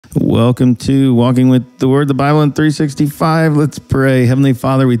Welcome to Walking with the Word, the Bible in 365. Let's pray. Heavenly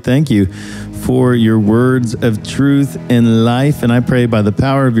Father, we thank you for your words of truth and life. And I pray by the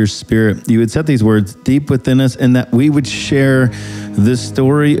power of your Spirit, you would set these words deep within us and that we would share the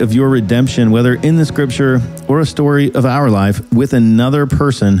story of your redemption, whether in the scripture or a story of our life, with another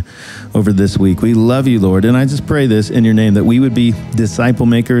person over this week. We love you, Lord. And I just pray this in your name, that we would be disciple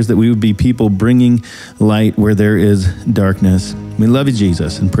makers, that we would be people bringing light where there is darkness. We love you,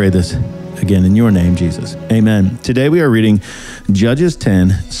 Jesus, and pray this again in your name, Jesus. Amen. Today we are reading Judges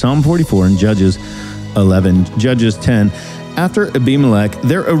 10, Psalm 44, and Judges 11. Judges 10. After Abimelech,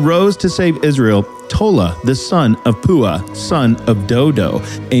 there arose to save Israel Tola, the son of Puah, son of Dodo,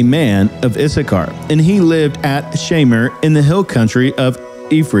 a man of Issachar. And he lived at Shamir in the hill country of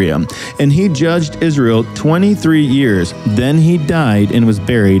Ephraim, and he judged Israel 23 years. Then he died and was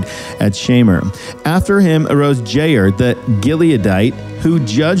buried at Shamir. After him arose Jair the Gileadite, who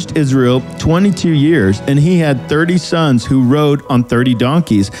judged Israel 22 years, and he had 30 sons who rode on 30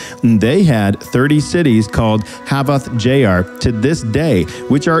 donkeys. And they had 30 cities called Havvoth-jair to this day,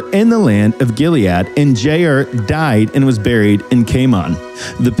 which are in the land of Gilead. And Jair died and was buried in Kamon.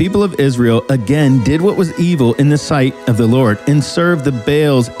 The people of Israel again did what was evil in the sight of the Lord, and served the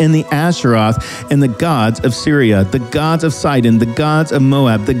Baals and the Ashtaroth and the gods of Syria, the gods of Sidon, the gods of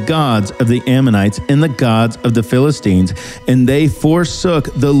Moab, the gods of the Ammonites, and the gods of the Philistines. And they forsook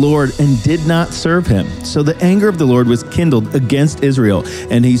the Lord and did not serve him. So the anger of the Lord was kindled against Israel,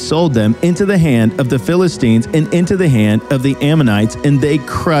 and he sold them into the hand of the Philistines and into the hand of the Ammonites, and they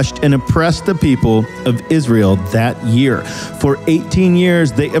crushed and oppressed the people of Israel that year. For 18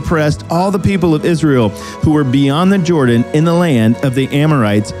 years they oppressed all the people of Israel who were beyond the Jordan in the land of the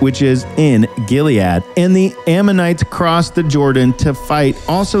Amorites, which is in Gilead. And the Ammonites crossed the Jordan to fight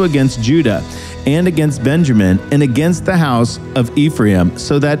also against Judah and against Benjamin and against the house of Ephraim,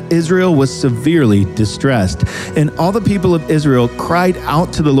 so that Israel was severely distressed. And all the people of Israel cried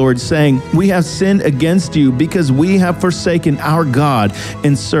out to the Lord, saying, "We have sinned against you, because we have forsaken our God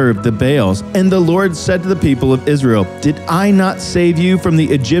and served the Baals." And the Lord said to the people of Israel, "Did I not save you from the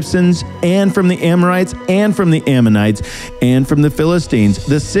Egyptians and from the Amorites and from the Ammonites and from the Philistines?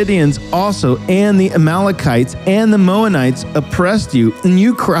 The Sidonians also and the Amalekites and the Moabites oppressed you, and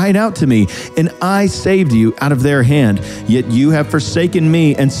you cried out to me, and I saved you out of their hand. Yet you have forsaken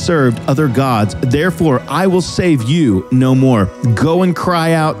me and served other gods. Therefore I will save you no more. Go and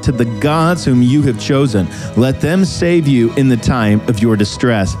cry out to the gods whom you have chosen. Let them save you in the time of your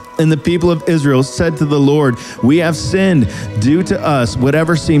distress." And the people of Israel said to the Lord, "We have sinned. Do to us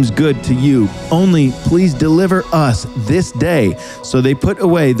whatever seems good to you. Only please deliver us this day." So they put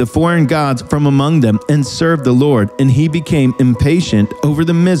away the foreign gods from among them and served the Lord, and he became impatient over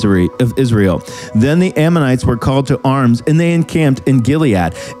the misery of Israel. Then the Ammonites were called to arms, and they encamped in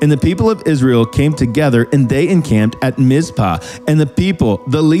Gilead. And the people of Israel came together, and they encamped at Mizpah. And the people,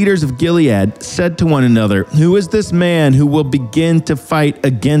 the leaders of Gilead, said to one another, "Who is this man who will begin to fight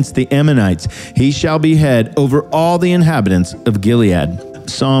against the Ammonites? He shall be head over all the inhabitants of Gilead."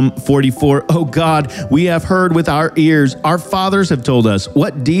 Psalm 44. O God, we have heard with our ears. Our fathers have told us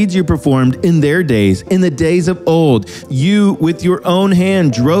what deeds you performed in their days, in the days of old. You with your own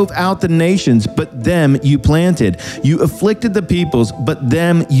hand drove out the nations, but them you planted. You afflicted the peoples, but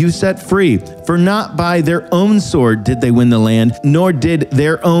them you set free. For not by their own sword did they win the land, nor did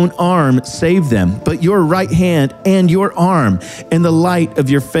their own arm save them, but your right hand and your arm and the light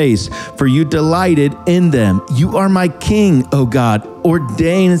of your face, for you delighted in them. You are my king, O God.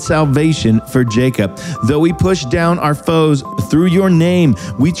 Ordain salvation for Jacob. Though we push down our foes through your name,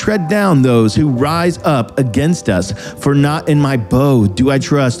 we tread down those who rise up against us. For not in my bow do I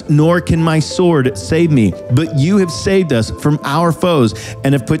trust, nor can my sword save me. But you have saved us from our foes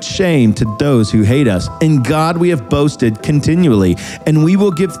and have put shame to those who hate us. In God we have boasted continually, and we will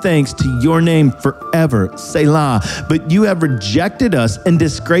give thanks to your name forever. Selah. But you have rejected us and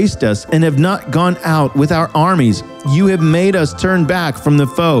disgraced us, and have not gone out with our armies. You have made us turn back from the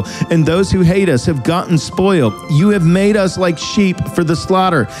foe, and those who hate us have gotten spoil. You have made us like sheep for the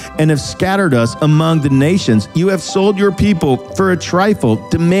slaughter, and have scattered us among the nations. You have sold your people for a trifle,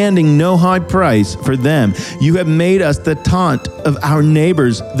 demanding no high price for them. You have made us the taunt of our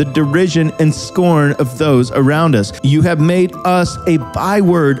neighbors, the derision and scorn of those around us. You have made us a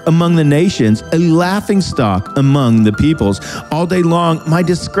byword among the nations, a laughingstock among the peoples. All day long my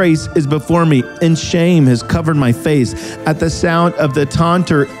disgrace is before me, and shame has covered my face. At the sound of the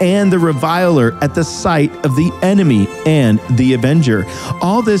taunter and the reviler, at the sight of the enemy and the avenger.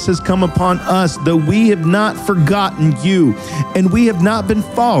 All this has come upon us, though we have not forgotten you, and we have not been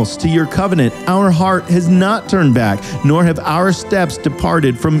false to your covenant. Our heart has not turned back, nor have our steps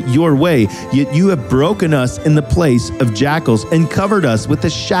departed from your way. Yet you have broken us in the place of jackals and covered us with the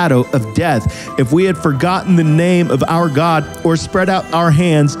shadow of death. If we had forgotten the name of our God, or spread out our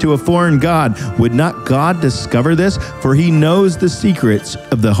hands to a foreign god, would not God discover this? For he knows the secrets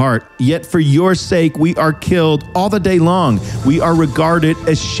of the heart. Yet for your sake we are killed all the day long. We are regarded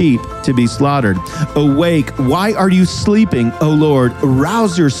as sheep to be slaughtered. Awake, why are you sleeping, O Lord?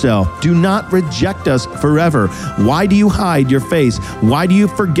 Arouse yourself. Do not reject us forever. Why do you hide your face? Why do you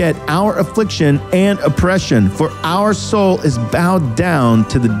forget our affliction and oppression? For our soul is bowed down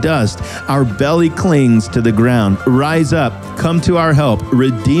to the dust. Our belly clings to the ground. Rise up, come to our help.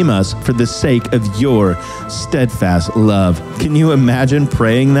 Redeem us for the sake of your steadfast love. Can you imagine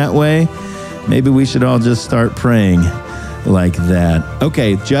praying that way? Maybe we should all just start praying like that.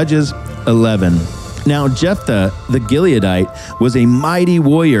 Okay, Judges 11. Now Jephthah the Gileadite was a mighty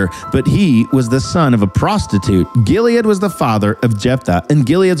warrior, but he was the son of a prostitute. Gilead was the father of Jephthah, and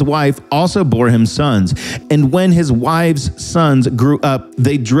Gilead's wife also bore him sons. And when his wife's sons grew up,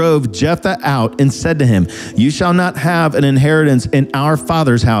 they drove Jephthah out and said to him, "You shall not have an inheritance in our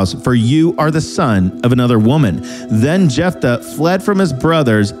father's house, for you are the son of another woman." Then Jephthah fled from his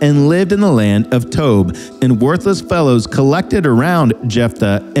brothers and lived in the land of Tob, and worthless fellows collected around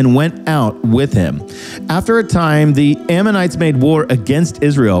Jephthah and went out with him. After a time, the Ammonites made war against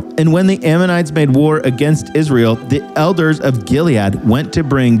Israel. And when the Ammonites made war against Israel, the elders of Gilead went to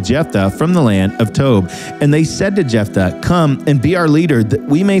bring Jephthah from the land of Tob. And they said to Jephthah, "Come and be our leader, that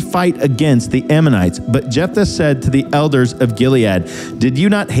we may fight against the Ammonites." But Jephthah said to the elders of Gilead, "Did you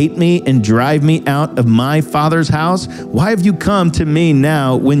not hate me and drive me out of my father's house? Why have you come to me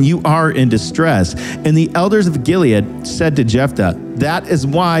now when you are in distress?" And the elders of Gilead said to Jephthah, "That is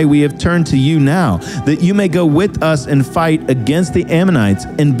why we have turned to you now, that you may go with us and fight against the Ammonites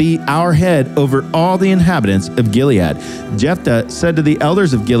and be our head over all the inhabitants of Gilead." Jephthah said to the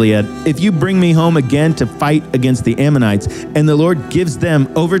elders of Gilead, "If you bring me home again to fight against the Ammonites, and the Lord gives them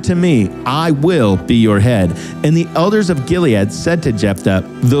over to me, I will be your head." And the elders of Gilead said to Jephthah,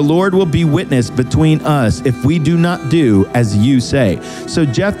 "The Lord will be witness between us if we do not do as you say." So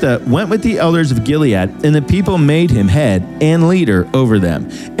Jephthah went with the elders of Gilead, and the people made him head and leader over them.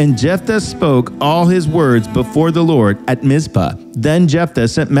 And Jephthah spoke all his words before the Lord at Mizpah. Then Jephthah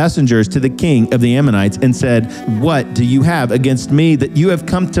sent messengers to the king of the Ammonites and said, "What do you have against me that you have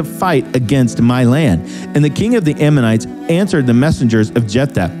come to fight against my land?" And the king of the Ammonites answered the messengers of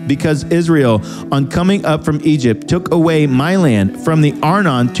Jephthah, "Because Israel, on coming up from Egypt, took away my land from the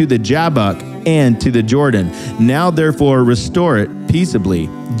Arnon to the Jabbok and to the Jordan. Now therefore restore it peaceably."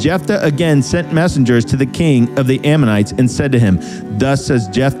 Jephthah again sent messengers to the king of the Ammonites and said to him, "Thus says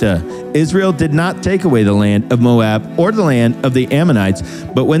Jephthah, Israel did not take away the land of Moab or the land of the Ammonites,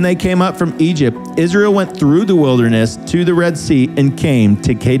 but when they came up from Egypt, Israel went through the wilderness to the Red Sea and came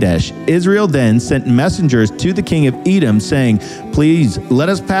to Kadesh. Israel then sent messengers to the king of Edom, saying, 'Please let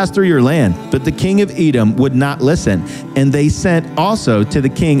us pass through your land.' But the king of Edom would not listen. And they sent also to the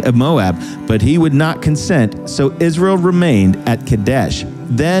king of Moab, but he would not consent. So Israel remained at Kadesh.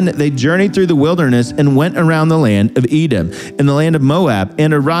 Then they journeyed through the wilderness and went around the land of Edom and the land of Moab,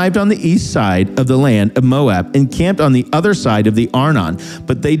 and arrived on the east side of the land of Moab, and camped on the other side of the Arnon.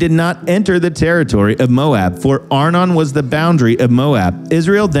 But they did not enter the territory of Moab, for Arnon was the boundary of Moab.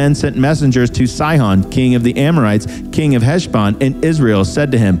 Israel then sent messengers to Sihon, king of the Amorites, king of Heshbon, and Israel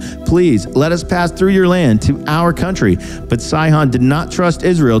said to him, "Please let us pass through your land to our country." But Sihon did not trust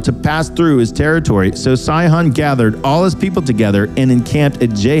Israel to pass through his territory. So Sihon gathered all his people together and encamped at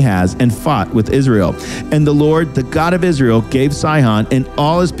Jahaz and fought with Israel. And the Lord, the God of Israel, gave Sihon and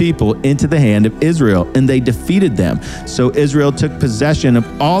all his people into the hand of Israel, and they defeated them. So Israel took possession of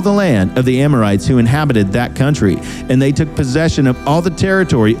all the land of the Amorites who inhabited that country. And they took possession of all the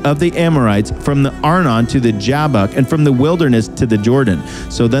territory of the Amorites from the Arnon to the Jabbok, and from the wilderness to the Jordan.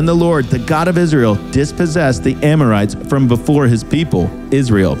 So then the Lord, the God of Israel, dispossessed the Amorites from before his people,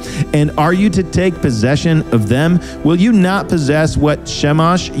 Israel. And are you to take possession of them? Will you not possess what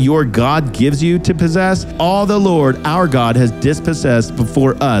Shemash, your God, gives you to possess? All the Lord, our God, has dispossessed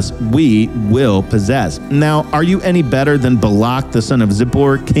before us, we will possess. Now, are you any better than Balak, the son of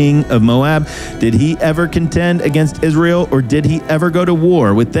Zippor, king of Moab? Did he ever contend against Israel, or did he ever go to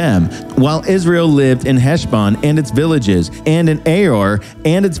war with them? While Israel lived in Heshbon and its villages, and in Aor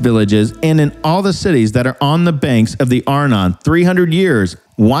and its villages, and in all the cities that are on the banks of the Arnon, 300 years.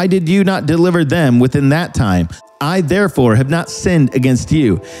 Why did you not deliver them within that time? I therefore have not sinned against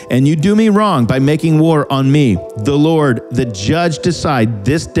you, and you do me wrong by making war on me. The Lord, the judge, decide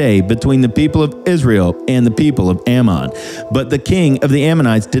this day between the people of Israel and the people of Ammon." But the king of the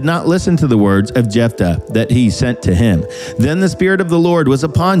Ammonites did not listen to the words of Jephthah that he sent to him. Then the Spirit of the Lord was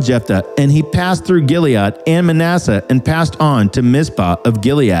upon Jephthah, and he passed through Gilead and Manasseh and passed on to Mizpah of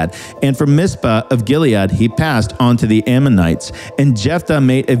Gilead. And from Mizpah of Gilead he passed on to the Ammonites. And Jephthah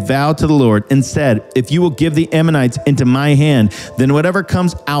made a vow to the Lord and said, "If you will give the Ammonites into my hand, then whatever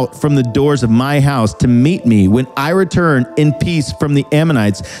comes out from the doors of my house to meet me when I return in peace from the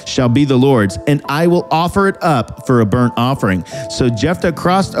Ammonites shall be the Lord's, and I will offer it up for a burnt offering." So Jephthah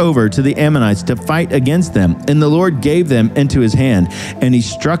crossed over to the Ammonites to fight against them, and the Lord gave them into his hand, and he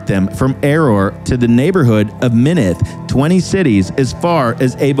struck them from Aror to the neighborhood of Minnith, 20 cities as far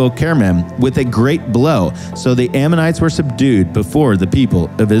as Abel-Kermem, with a great blow. So the Ammonites were subdued before the people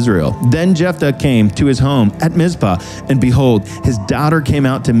of Israel. Then Jephthah came to his home at Mizpah, and behold, his daughter came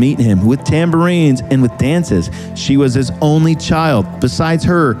out to meet him with tambourines and with dances. She was his only child. Besides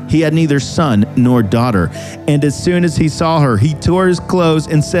her, he had neither son nor daughter. And as soon as he saw her, he tore his clothes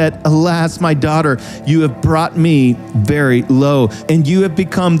and said, "Alas, my daughter, you have brought me very low, and you have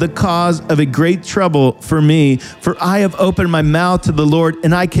become the cause of a great trouble for me, for I have opened my mouth to the Lord,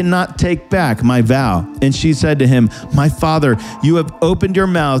 and I cannot take back my vow." And she said to him, "My father, you have opened your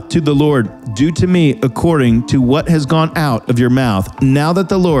mouth to the Lord. Do to me according to what has gone out of your mouth, now that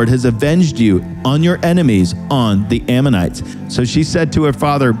the Lord has avenged you on your enemies, on the Ammonites." So she said to her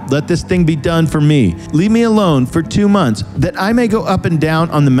father, "Let this thing be done for me. Leave me alone for 2 months, that I may go up and down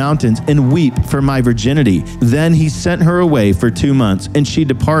on the mountains and weep for my virginity." Then he sent her away for 2 months, and she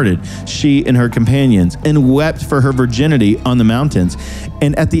departed, she and her companions, and wept for her virginity on the mountains.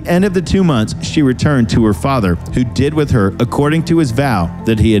 And at the end of the 2 months, she returned to her father, who did with her according to his vow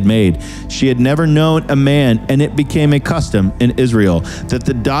that he had made. She had never known a man, and it became a custom in Israel that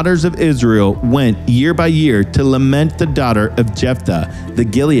the daughters of Israel went year by year to lament the daughter of Jephthah the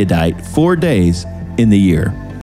Gileadite 4 days in the year.